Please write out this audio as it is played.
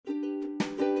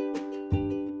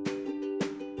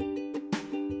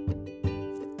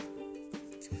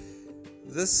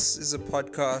This is a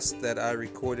podcast that I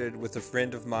recorded with a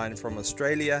friend of mine from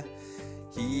Australia.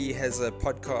 He has a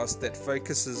podcast that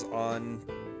focuses on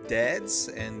dads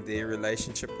and their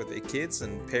relationship with their kids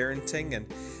and parenting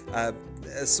and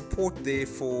support there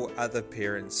for other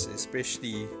parents,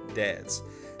 especially dads.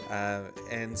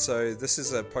 And so this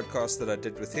is a podcast that I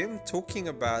did with him talking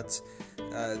about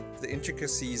the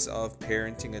intricacies of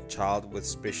parenting a child with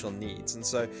special needs. And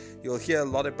so you'll hear a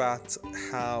lot about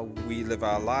how we live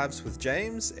our lives with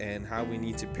James and how we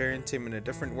need to parent him in a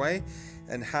different way,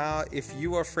 and how if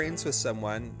you are friends with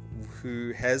someone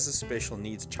who has a special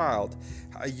needs child,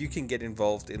 how you can get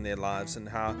involved in their lives and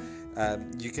how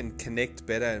you can connect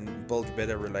better and build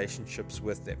better relationships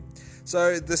with them.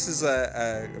 So this is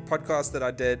a podcast that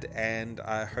I did, and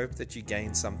I hope that you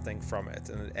gain something from it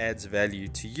and it adds value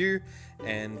to you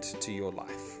and to your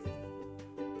life.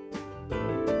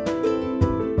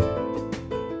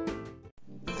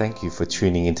 Thank you for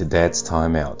tuning into Dad's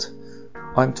Time Out.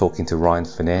 I'm talking to Ryan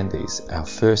Fernandez, our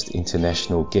first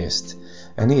international guest,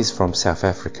 and he is from South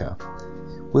Africa.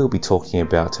 We'll be talking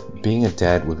about being a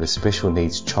dad with a special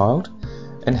needs child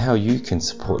and how you can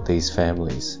support these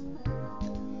families.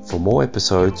 For more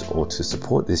episodes or to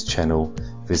support this channel,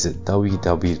 visit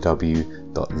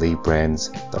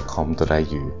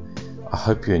www.leebrands.com.au. I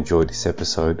hope you enjoyed this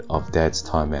episode of Dad's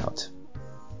Time Out.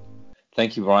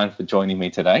 Thank you, Ryan, for joining me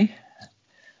today.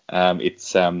 I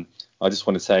just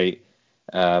want to say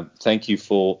thank you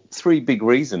for three big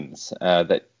reasons.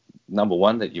 That number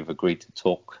one, that you've agreed to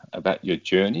talk about your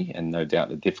journey, and no doubt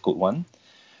a difficult one.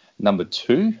 Number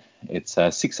two, it's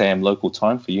 6 a.m. local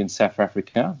time for you in South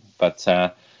Africa, but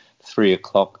 3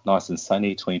 o'clock, nice and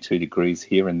sunny, 22 degrees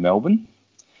here in Melbourne.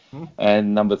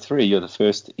 And number three, you're the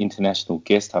first international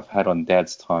guest I've had on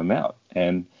Dad's Time Out,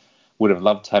 and would have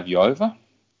loved to have you over,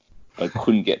 but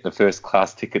couldn't get the first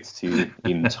class tickets to you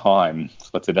in time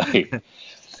for today.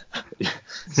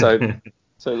 So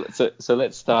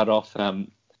let's start off.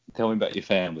 Tell me about your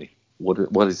family.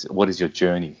 What is your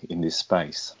journey in this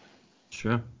space?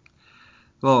 Sure.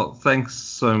 Well, thanks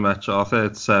so much, Arthur.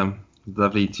 It's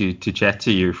lovely to chat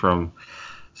to you from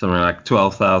somewhere like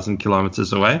 12,000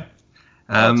 kilometers away.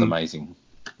 That's amazing.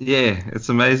 Yeah, it's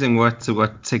amazing what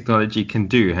technology can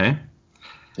do, hey?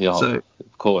 Yeah, so,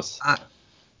 of course.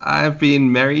 I've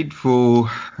been married for,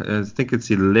 I think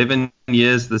it's 11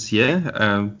 years this year,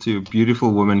 to a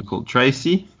beautiful woman called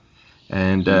Tracy.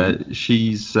 And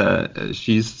she's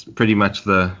pretty much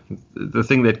the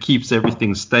thing that keeps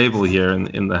everything stable here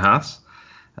in the house.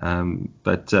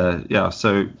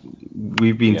 So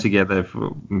we've been together,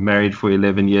 married for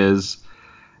 11 years.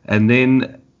 And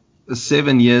then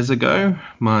 7 years ago,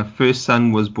 my first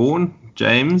son was born,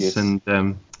 James,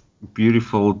 and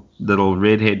beautiful little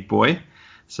redhead boy.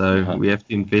 So we have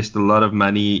to invest a lot of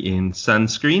money in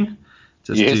sunscreen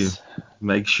just to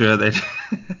make sure that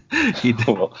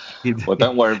well,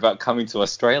 don't worry about coming to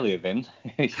Australia then.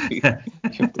 You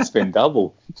have to spend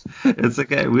double. It's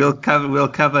okay. We'll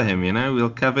cover him, We'll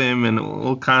cover him in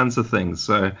all kinds of things.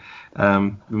 So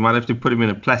we might have to put him in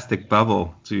a plastic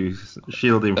bubble to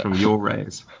shield him from your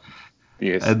rays.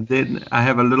 Yes. And then I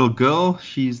have a little girl.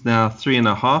 She's now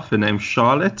 3.5. Her name's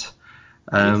Charlotte.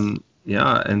 The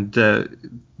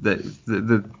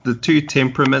two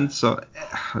temperaments are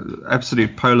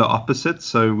absolute polar opposites.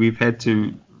 So we've had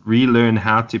to relearn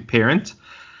how to parent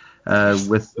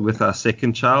with our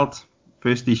second child.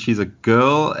 Firstly, she's a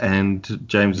girl and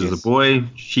James is a boy.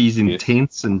 She's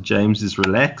intense and James is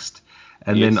relaxed.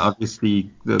 And then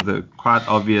obviously the quite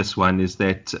obvious one is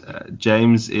that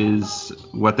James is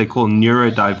what they call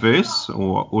neurodiverse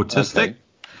or autistic.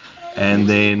 And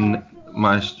then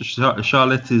my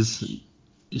Charlotte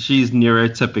she's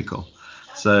neurotypical.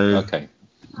 So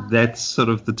that's sort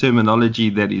of the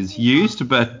terminology that is used,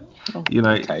 but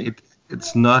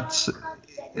it's not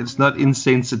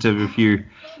insensitive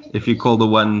if you call the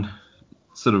one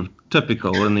sort of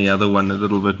typical and the other one a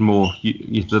little bit more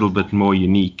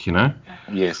unique,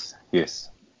 Yes.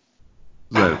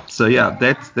 So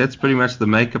that's pretty much the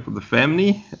makeup of the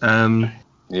family.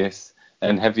 Yes.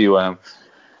 And have you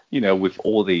with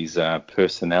all these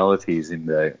personalities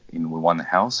in one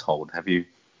household, have you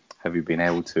been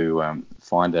able to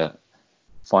find a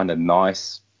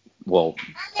nice,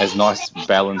 as nice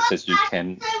balance as you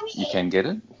can get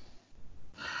it?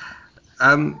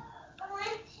 I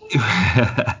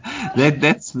think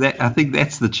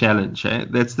that's the challenge.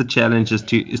 That's the challenge is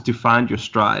to find your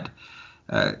stride.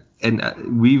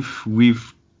 We've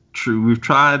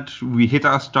tried. We hit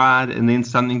our stride, and then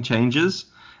something changes.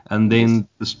 And then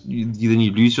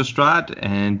you lose your stride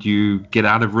and you get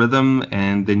out of rhythm,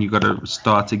 and then you got to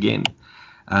start again.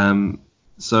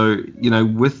 So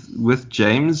with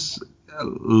James, a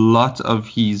lot of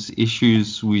his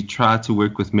issues, we try to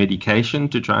work with medication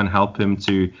to try and help him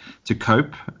to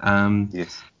cope.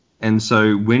 Yes. And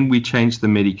so when we change the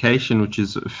medication, which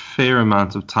is a fair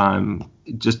amount of time,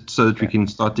 just so that we can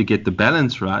start to get the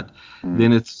balance right,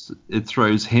 then it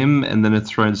throws him, and then it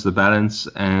throws the balance,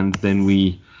 and then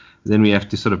we have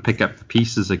to sort of pick up the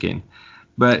pieces again.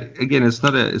 But again, it's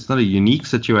not a unique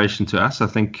situation to us. I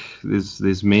think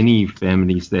there's many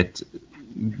families that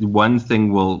one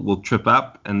thing will trip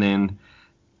up, and then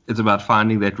it's about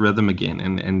finding that rhythm again.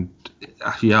 And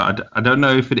I don't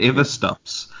know if it ever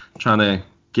stops trying to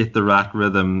get the right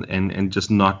rhythm and just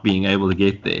not being able to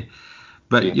get there.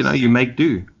 But Yes. you make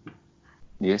do.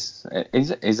 Yes.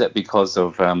 Is it because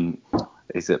of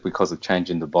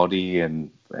changing the body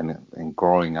and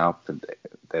growing up, and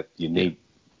that you need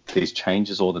these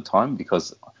changes all the time?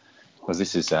 Because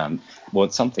this is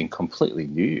it's something completely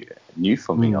new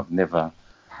for me. I've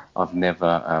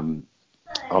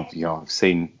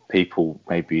seen people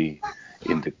maybe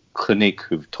in the clinic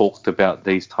who've talked about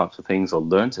these types of things or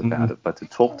learnt about it, but to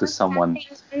talk to someone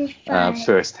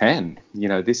firsthand,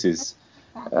 this is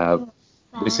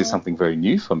something very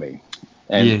new for me.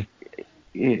 And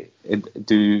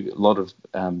do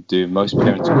most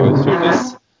parents go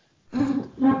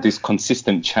through this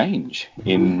consistent change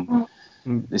in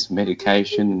this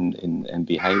medication and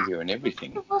behavior and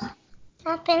everything?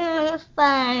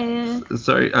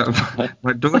 Sorry,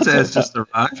 my daughter has just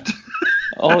arrived.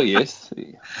 Oh yes.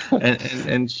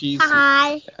 and she's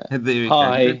Hi. there.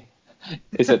 Hi.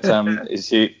 Is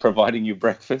she providing you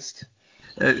breakfast?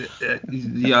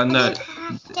 No.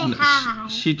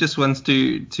 She just wants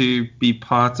to be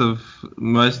part of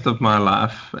most of my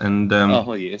life, and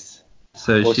Oh yes.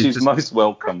 so Well, she's just, most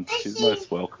welcome. She's most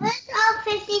welcome.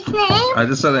 I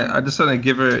just want to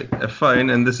give her a phone,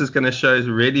 and this is going to show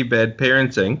really bad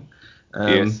parenting.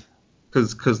 Yes.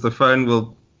 Because the phone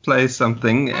will play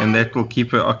something, and that will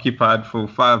keep her occupied for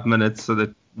 5 minutes, so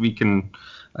that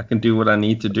I can do what I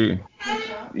need to do.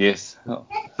 Yes. Oh.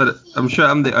 But I'm sure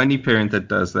I'm the only parent that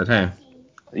does that, hey?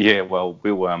 Yeah. Well,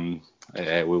 we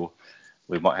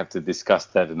might have to discuss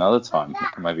that another time,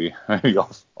 maybe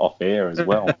off air as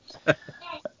well.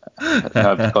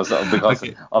 No, because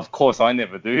Okay. of course I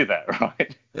never do that,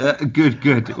 right?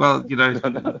 Good. Well,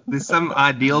 there's some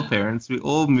ideal parents. We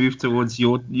all move towards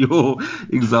your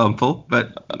example,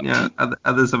 but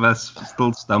others of us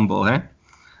still stumble, eh?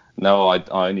 No, I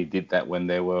only did that when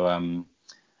they were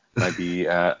maybe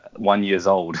 1 year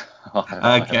old.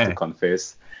 I have to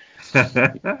confess.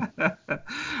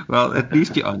 Well, at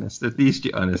least you're honest.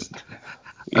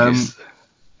 Yes.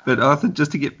 But Arthur,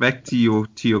 just to get back to your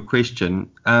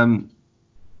question,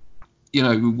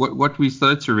 what we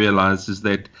started to realize is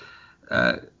that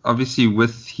obviously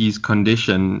with his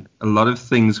condition, a lot of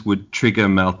things would trigger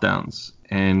meltdowns,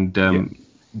 and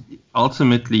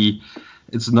ultimately,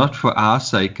 it's not for our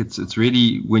sake. It's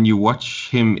really when you watch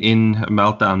him in a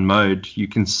meltdown mode, you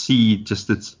can see just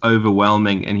it's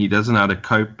overwhelming, and he doesn't know how to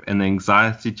cope, and the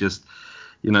anxiety just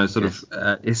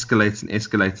escalates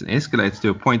to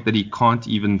a point that he can't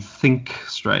even think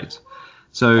straight.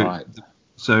 So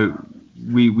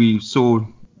we saw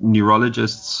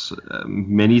neurologists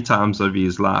many times over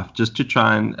his life just to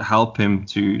try and help him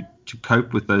to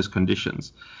cope with those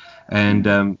conditions.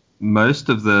 And most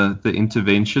of the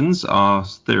interventions are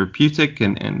therapeutic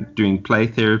and doing play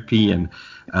therapy and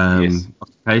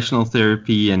occupational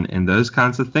therapy and those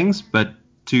kinds of things. But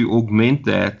to augment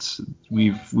that,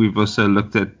 we've also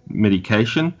looked at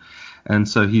medication. And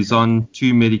so he's on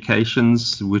 2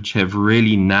 medications, which have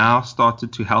really now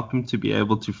started to help him to be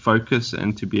able to focus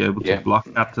and to be able to block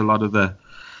out a lot of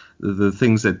the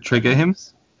things that trigger him.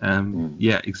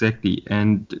 Yeah, exactly.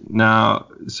 And now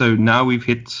we've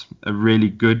hit a really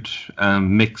good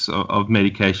mix of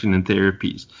medication and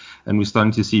therapies, and we're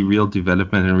starting to see real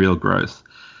development and real growth.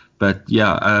 But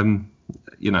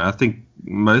I think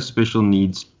most special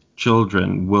needs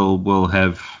children will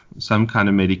have some kind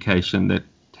of medication that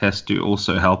has to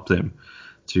also help them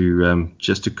to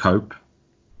just to cope.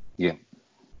 Yeah,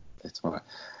 that's right.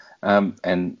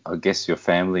 And I guess your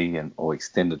family or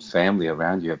extended family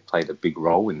around you have played a big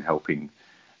role in helping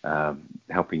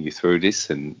you through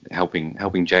this and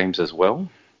helping James as well.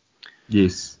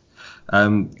 Yes.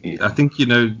 I think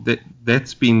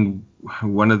that's been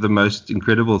one of the most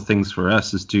incredible things for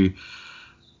us is to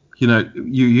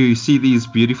you see these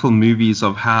beautiful movies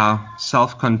of how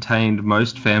self-contained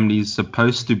most families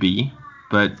supposed to be,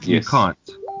 but you can't.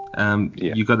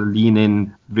 You've got to lean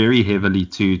in very heavily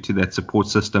to that support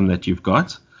system that you've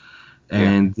got,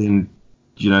 and then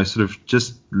sort of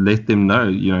just let them know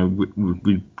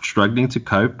we're struggling to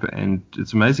cope. And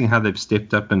it's amazing how they've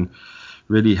stepped up and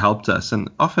really helped us. And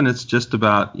often it's just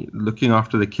about looking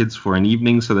after the kids for an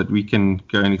evening so that we can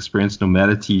go and experience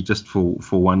normality just for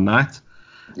one night.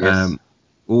 Yes.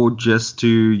 Or just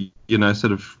to,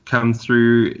 sort of come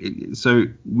through. So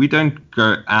we don't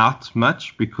go out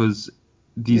much because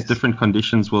these different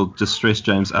conditions will just stress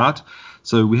James out.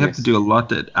 So we have to do a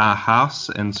lot at our house.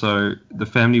 And so the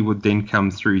family would then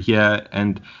come through here.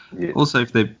 And also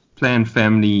if they plan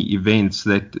family events,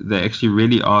 that they actually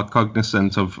really are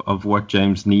cognizant of what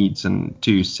James needs and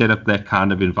to set up that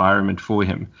kind of environment for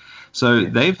him. So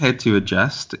they've had to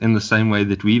adjust in the same way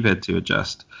that we've had to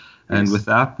adjust. And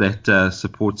without that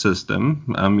support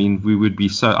system, I mean, we would be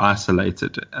so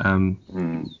isolated. And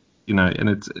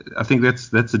I think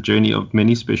that's a journey of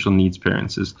many special needs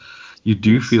parents, is you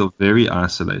do feel very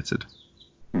isolated.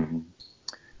 Mm-hmm.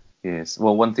 Yes.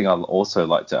 Well, one thing I'd also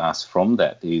like to ask from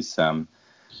that is,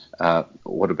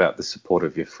 what about the support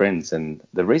of your friends? And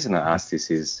the reason I ask this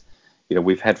is,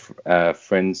 we've had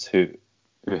friends who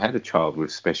had a child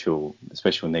with special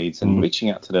needs, and reaching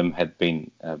out to them had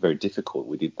been very difficult.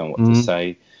 We didn't know what to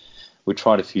say. We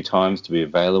tried a few times to be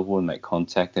available and make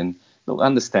contact, and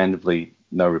understandably,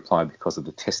 no reply because of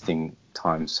the testing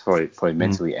times for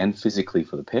mentally and physically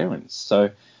for the parents.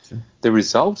 So the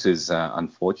result is,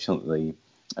 unfortunately,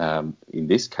 in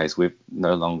this case, we've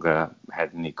no longer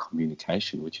had any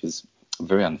communication, which is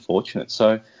very unfortunate.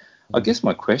 So I guess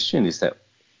my question is that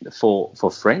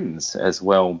for friends as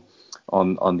well,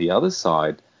 on the other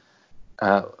side,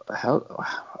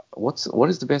 what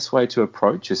is the best way to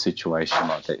approach a situation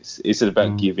like this? Is it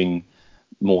about giving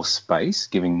more space,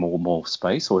 giving more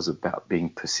space, or is it about being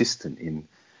persistent in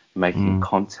making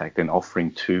contact and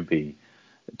offering to be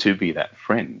that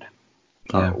friend?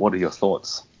 What are your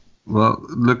thoughts? Well,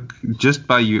 look, just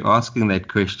by you asking that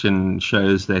question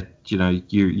shows that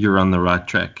you're on the right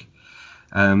track.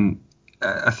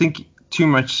 I think too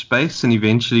much space, and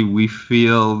eventually we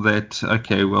feel that,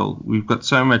 okay, well, we've got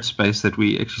so much space that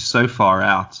we actually so far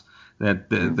out that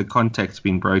the contact's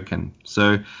been broken.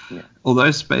 So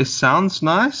although space sounds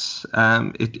nice,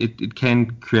 it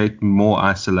can create more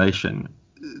isolation.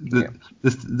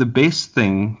 The best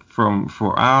thing from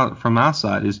our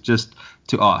side is just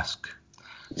to ask.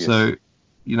 Yes. So,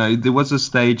 there was a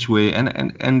stage where,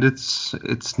 and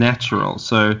it's natural.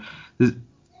 So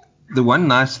the one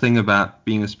nice thing about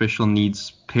being a special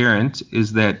needs parent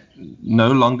is that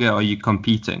no longer are you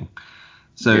competing.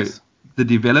 So the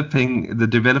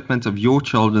development of your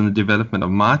child and the development of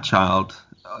my child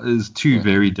is two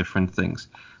very different things.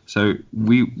 So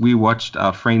we watched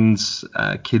our friends'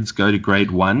 kids go to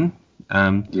grade 1.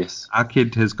 Our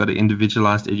kid has got an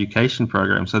individualized education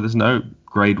program, so there's no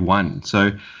grade 1.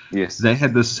 So they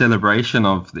had this celebration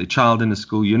of their child in a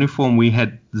school uniform. We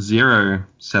had 0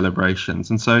 celebrations.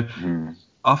 And so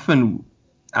often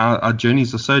our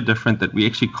journeys are so different that we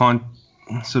actually can't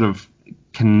sort of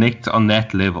connect on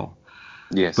that level.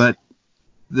 Yes. But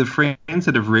the friends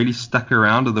that have really stuck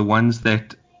around are the ones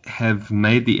that have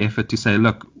made the effort to say,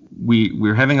 look,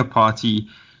 we're having a party.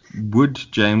 Would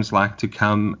James like to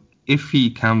come? If he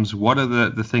comes, what are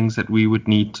the things that we would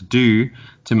need to do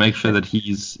to make sure that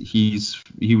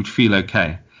he would feel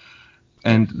okay?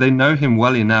 And they know him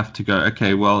well enough to go,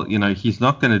 okay, well, he's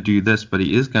not going to do this, but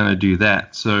he is going to do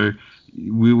that. So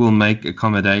we will make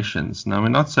accommodations. Now, we're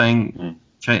not saying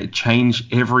change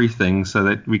everything so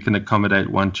that we can accommodate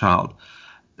one child.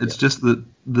 It's just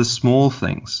the small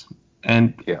things.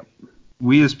 And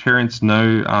we as parents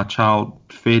know our child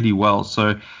fairly well.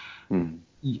 So,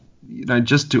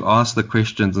 just to ask the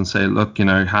questions and say, look,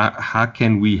 how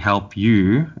can we help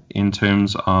you in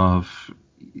terms of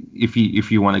if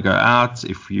you want to go out,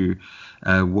 if you,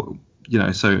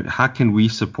 so how can we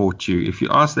support you? If you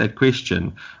ask that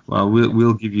question, well,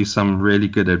 we'll give you some really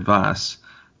good advice.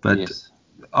 But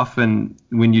often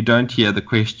when you don't hear the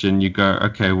question, you go,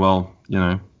 okay, well,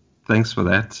 thanks for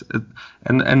that.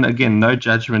 And again, no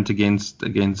judgment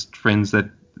against friends that,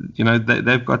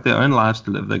 they've got their own lives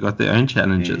to live. They've got their own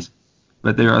challenges.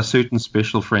 But there are certain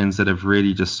special friends that have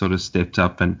really just sort of stepped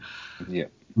up and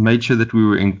made sure that we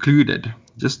were included.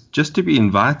 Just to be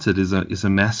invited is a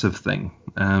massive thing.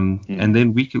 And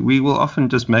then we will often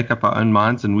just make up our own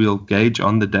minds, and we'll gauge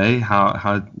on the day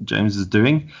how James is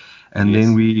doing. And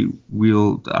then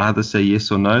we'll either say yes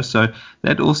or no. So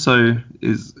that also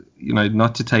is,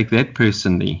 not to take that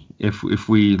personally if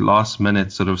we last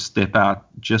minute sort of step out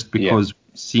just because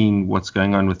we've seen what's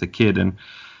going on with the kid,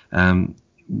 and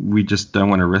we just don't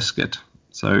want to risk it.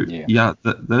 So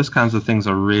those kinds of things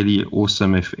are really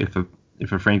awesome if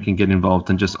a friend can get involved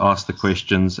and just ask the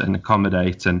questions and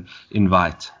accommodate and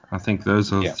invite. I think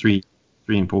those are three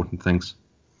important things.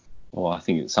 Well, I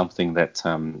think it's something that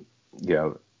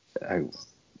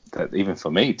that even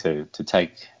for me to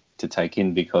take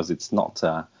in, because it's not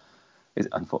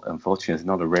unfortunately it's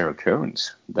not a rare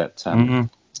occurrence that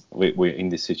we're in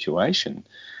this situation.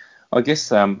 I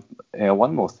guess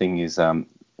one more thing is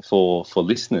for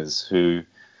listeners who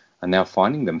are now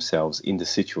finding themselves in the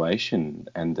situation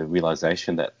and the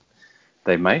realization that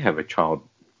they may have a child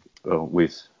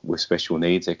with special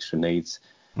needs, extra needs.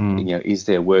 Is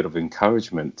there a word of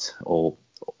encouragement or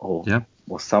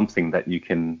something that you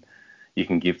can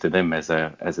give to them as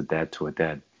a dad to a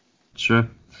dad? Sure.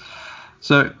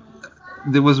 So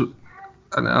there was,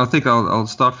 and I think I'll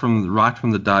start from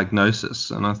the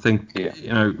diagnosis, and I think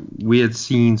we had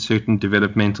seen certain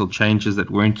developmental changes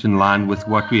that weren't in line with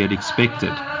what we had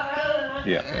expected.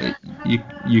 Yeah.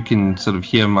 You can sort of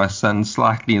hear my son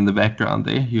slightly in the background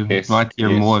there. You might hear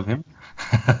more of him.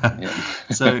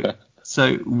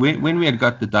 So when we had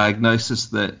got the diagnosis,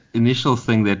 the initial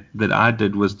thing that I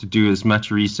did was to do as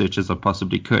much research as I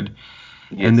possibly could.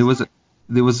 Yes. And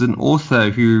there was an author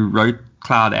who wrote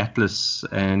Cloud Atlas,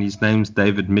 and his name's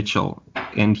David Mitchell,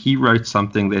 and he wrote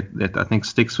something that I think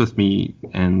sticks with me,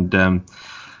 and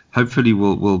hopefully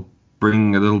will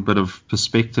bring a little bit of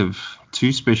perspective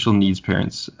to special needs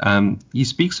parents. He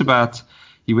speaks about,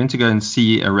 he went to go and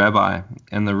see a rabbi,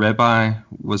 and the rabbi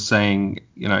was saying,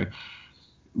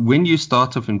 when you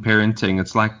start off in parenting,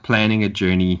 it's like planning a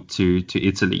journey to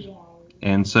Italy.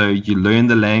 And so you learn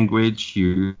the language,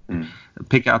 you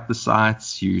pick out the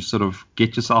sites, you sort of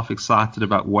get yourself excited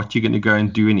about what you're going to go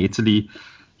and do in Italy.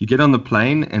 You get on the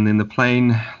plane, and then the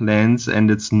plane lands,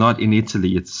 and it's not in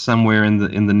Italy, it's somewhere in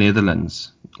the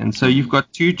Netherlands. And so you've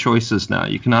got two choices now.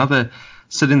 You can either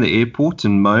sit in the airport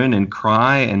and moan and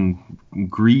cry and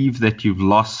grieve that you've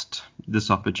lost this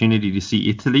opportunity to see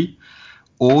Italy,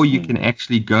 or you can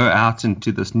actually go out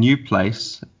into this new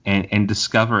place and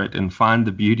discover it and find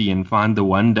the beauty and find the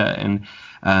wonder and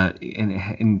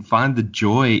find the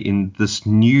joy in this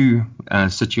new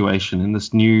situation, in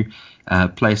this new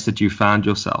place that you found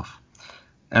yourself.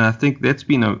 And I think that's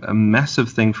been a massive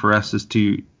thing for us, is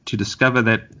to discover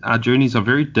that our journeys are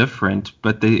very different,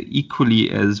 but they're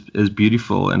equally as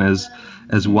beautiful and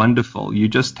as wonderful. You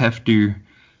just have to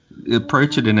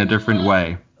approach it in a different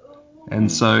way.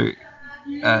 And so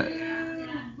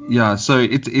so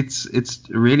it's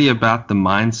really about the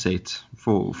mindset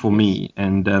for me.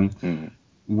 And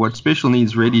what special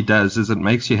needs really does is it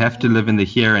makes you have to live in the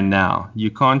here and now.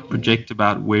 You can't project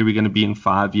about where we're going to be in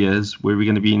 5 years, where we're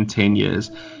going to be in 10 years.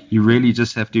 You really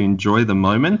just have to enjoy the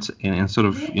moment and sort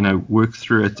of, work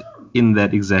through it in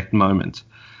that exact moment.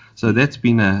 So that's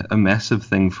been a massive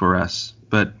thing for us.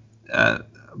 But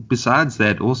besides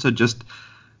that, also just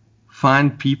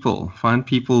find people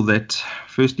that,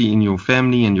 firstly, in your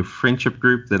family and your friendship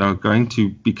group, that are going to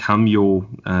become your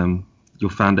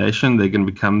foundation. They're going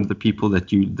to become the people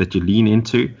that you lean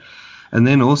into, and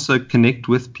then also connect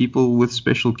with people with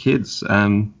special kids.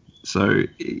 So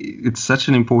it's such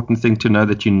an important thing to know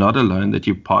that you're not alone, that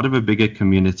you're part of a bigger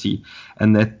community,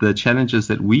 and that the challenges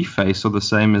that we face are the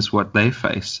same as what they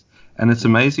face. And it's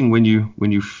amazing when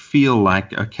you feel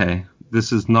like, okay,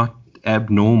 this is not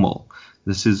abnormal.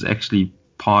 This is actually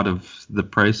part of the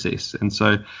process. And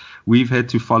so we've had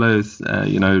to follow,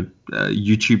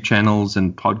 YouTube channels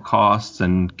and podcasts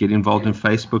and get involved in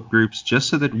Facebook groups just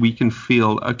so that we can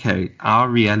feel, okay, our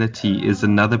reality is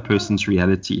another person's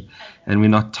reality and we're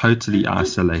not totally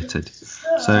isolated.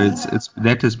 So it's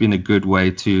that has been a good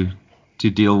way to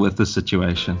deal with the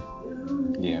situation.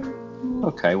 Yeah.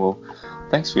 Okay. Well,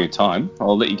 thanks for your time.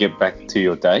 I'll let you get back to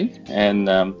your day. And,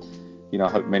 I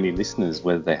hope many listeners,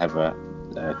 whether they have a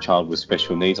child with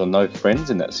special needs or no friends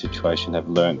in that situation, have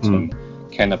learnt and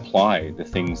can apply the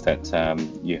things that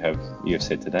you have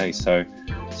said today. So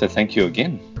thank you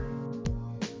again.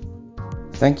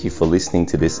 Thank you for listening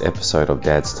to this episode of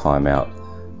Dad's Time Out.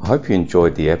 I hope you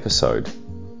enjoyed the episode.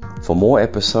 For more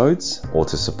episodes or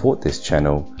to support this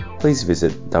channel, please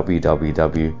visit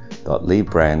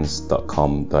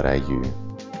www.leebrands.com.au.